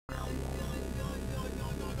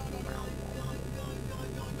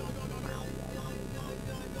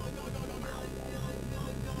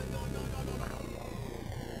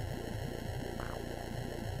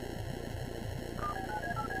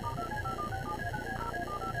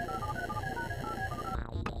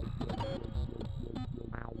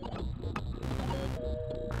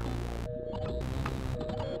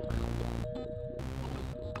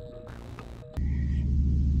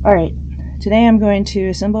Alright, today I'm going to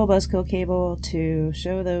assemble a BusKill cable to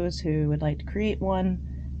show those who would like to create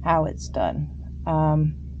one how it's done.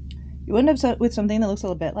 You end up with something that looks a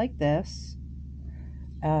little bit like this.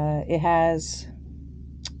 It has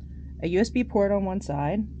a USB port on one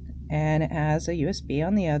side and it has a USB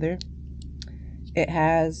on the other. It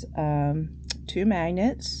has two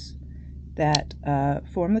magnets that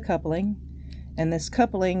form the coupling, and this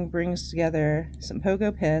coupling brings together some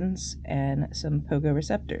pogo pins and some pogo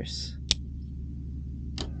receptors.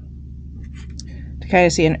 To kind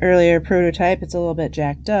of see an earlier prototype, it's a little bit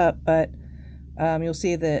jacked up, but you'll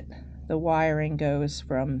see that the wiring goes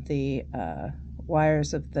from the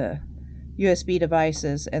wires of the USB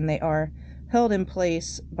devices, and they are held in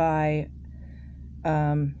place by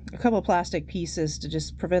a couple of plastic pieces to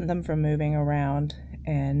just prevent them from moving around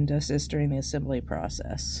and assist during the assembly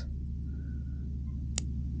process.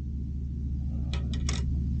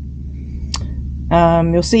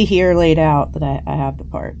 You'll see here laid out that I have the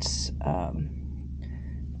parts.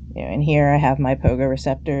 In here I have my pogo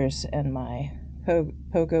receptors and my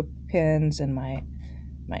pogo pins and my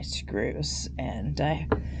screws, and I'm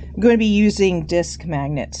going to be using disc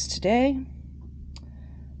magnets today.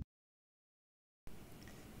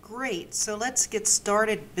 Great, so let's get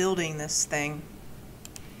started building this thing.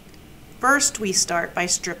 First, we start by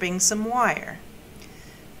stripping some wire.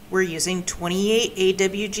 We're using 28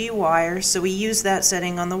 AWG wire, so we use that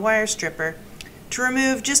setting on the wire stripper to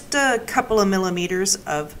remove just a couple of millimeters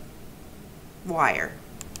of wire.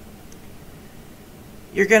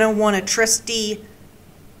 You're going to want a trusty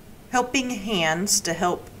helping hands to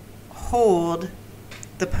help hold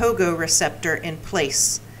the pogo receptor in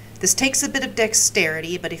place. This takes a bit of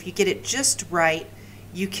dexterity, but if you get it just right,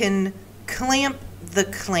 you can clamp the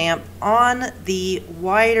clamp on the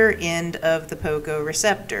wider end of the pogo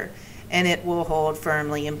receptor, and it will hold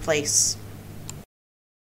firmly in place.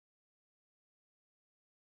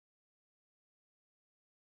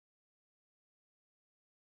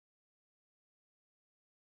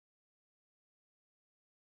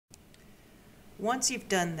 Once you've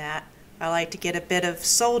done that, I like to get a bit of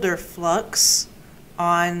solder flux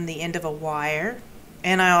on the end of a wire,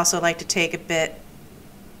 and I also like to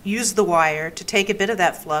use the wire to take a bit of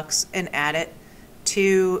that flux and add it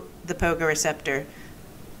to the pogo receptor.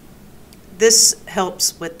 This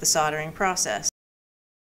helps with the soldering process.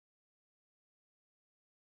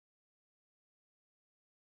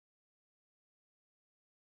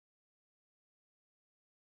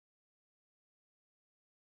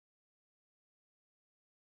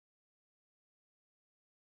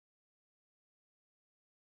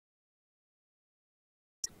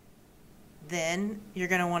 Then you're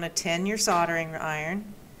going to want to tin your soldering iron,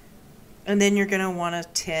 and then you're going to want to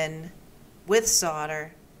tin with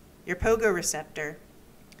solder your pogo receptor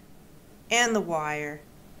and the wire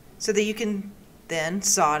so that you can then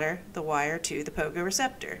solder the wire to the pogo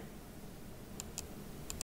receptor.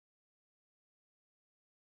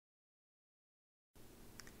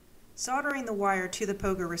 Soldering the wire to the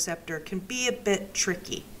pogo receptor can be a bit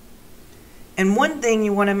tricky, and one thing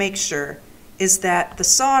you want to make sure is that the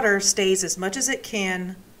solder stays as much as it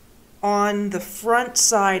can on the front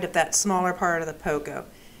side of that smaller part of the pogo.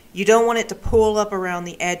 You don't want it to pull up around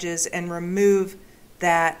the edges and remove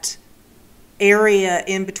that area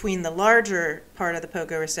in between the larger part of the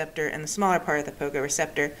pogo receptor and the smaller part of the pogo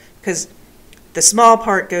receptor, because the small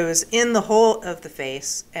part goes in the hole of the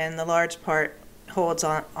face and the large part holds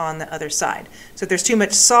on the other side. So if there's too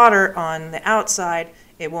much solder on the outside,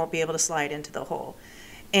 it won't be able to slide into the hole.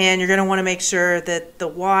 And you're going to want to make sure that the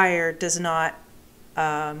wire does not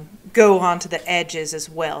go onto the edges as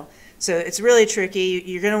well. So it's really tricky.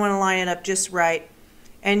 You're going to want to line it up just right,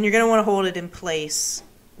 and you're going to want to hold it in place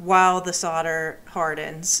while the solder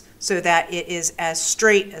hardens so that it is as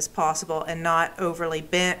straight as possible and not overly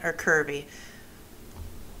bent or curvy.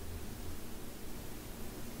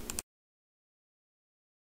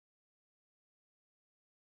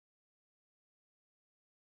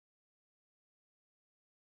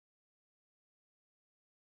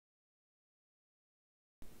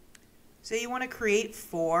 So you want to create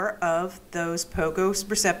 4 of those pogo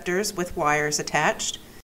receptors with wires attached.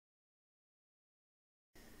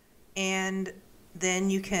 And then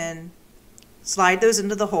you can slide those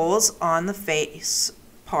into the holes on the face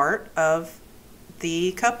part of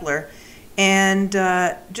the coupler. And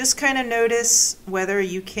just kind of notice whether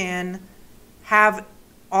you can have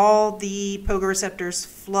all the pogo receptors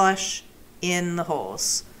flush in the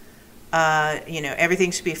holes.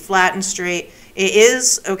 Everything should be flat and straight. It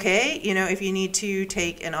is okay, if you need to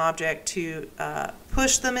take an object to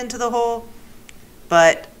push them into the hole,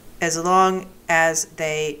 but as long as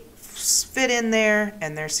they fit in there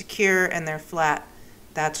and they're secure and they're flat.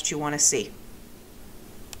 That's what you want to see.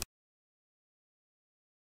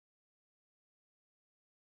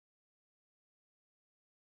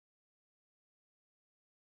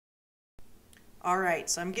 Alright,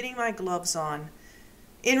 so I'm getting my gloves on.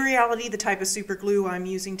 In reality, the type of super glue I'm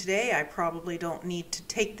using today, I probably don't need to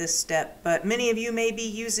take this step, but many of you may be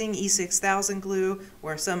using E6000 glue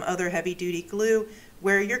or some other heavy-duty glue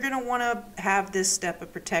where you're going to want to have this step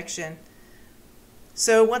of protection.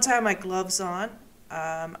 So once I have my gloves on,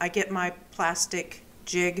 I get my plastic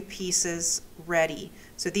jig pieces ready.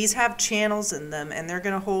 So these have channels in them and they're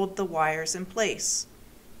going to hold the wires in place.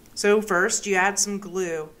 So first you add some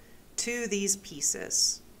glue to these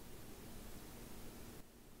pieces.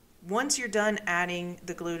 Once you're done adding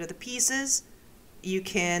the glue to the pieces, you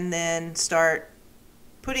can then start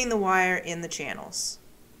putting the wire in the channels.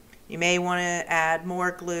 You may want to add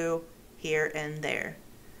more glue here and there.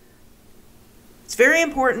 It's very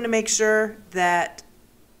important to make sure that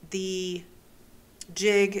the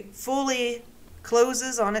jig fully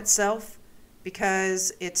closes on itself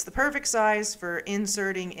because it's the perfect size for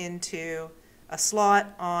inserting into a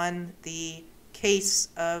slot on the case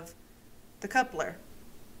of the coupler.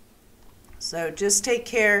 So just take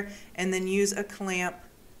care and then use a clamp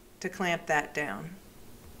to clamp that down.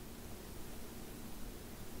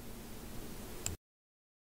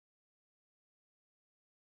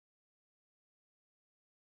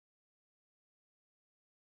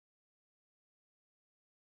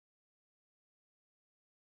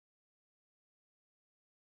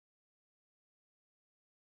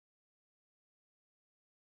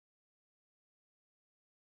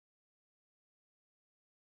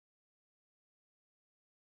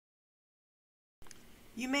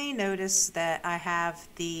 You may notice that I have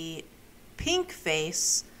the pink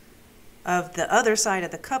face of the other side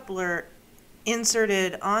of the coupler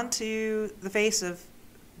inserted onto the face of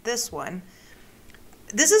this one.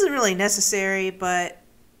 This isn't really necessary, but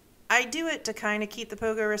I do it to kind of keep the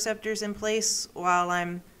pogo receptors in place while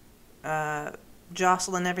I'm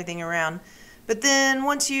jostling everything around. But then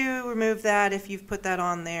once you remove that, if you've put that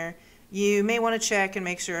on there, you may want to check and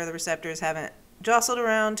make sure the receptors haven't jostled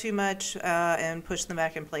around too much and push them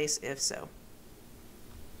back in place if so.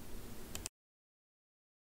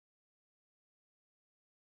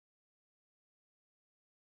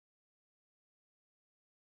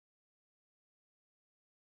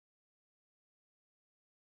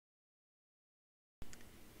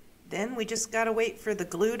 Then we just gotta wait for the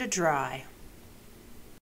glue to dry.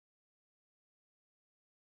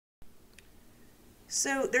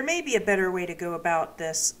 So there may be a better way to go about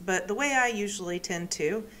this, but the way I usually tend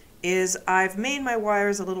to is I've made my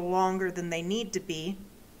wires a little longer than they need to be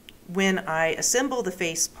when I assemble the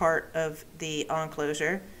face part of the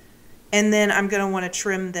enclosure, and then I'm going to want to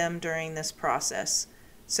trim them during this process.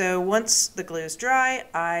 So once the glue is dry,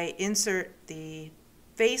 I insert the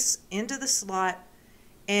face into the slot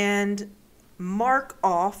and mark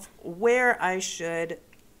off where I should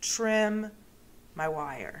trim my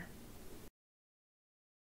wire.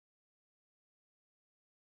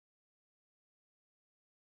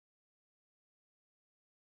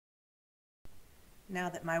 Now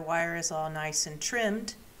that my wire is all nice and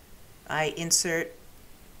trimmed, I insert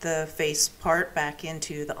the face part back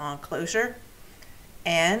into the enclosure,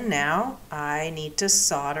 and now I need to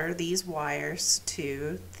solder these wires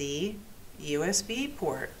to the USB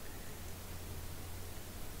port.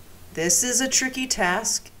 This is a tricky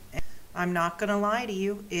task. I'm not going to lie to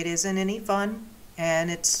you, it isn't any fun, and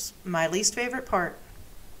it's my least favorite part,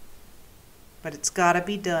 but it's got to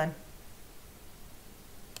be done.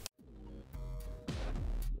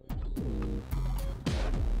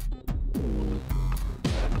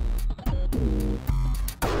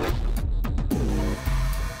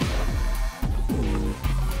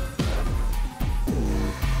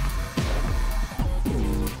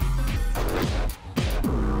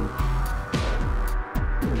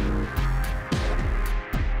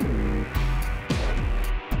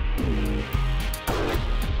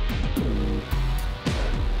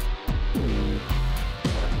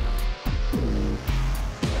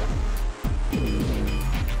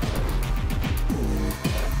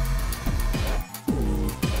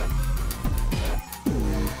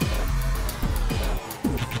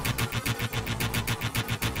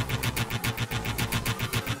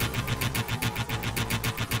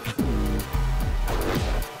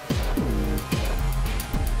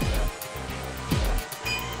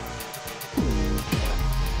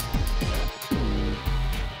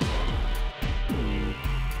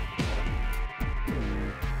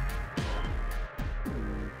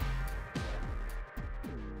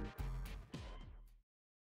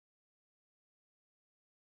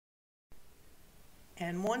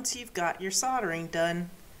 And once you've got your soldering done,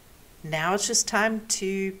 now it's just time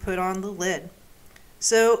to put on the lid.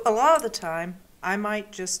 So a lot of the time, I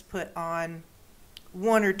might just put on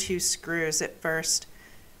 1 or 2 screws at first,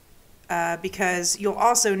 because you'll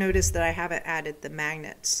also notice that I haven't added the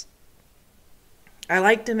magnets. I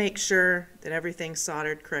like to make sure that everything's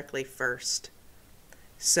soldered correctly first.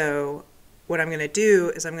 So what I'm going to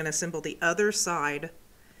do is I'm going to assemble the other side,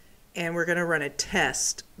 and we're going to run a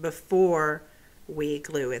test before we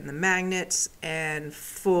glue in the magnets and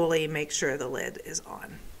fully make sure the lid is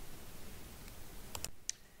on.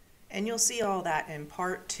 And you'll see all that in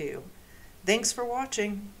part 2. Thanks for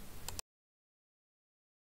watching.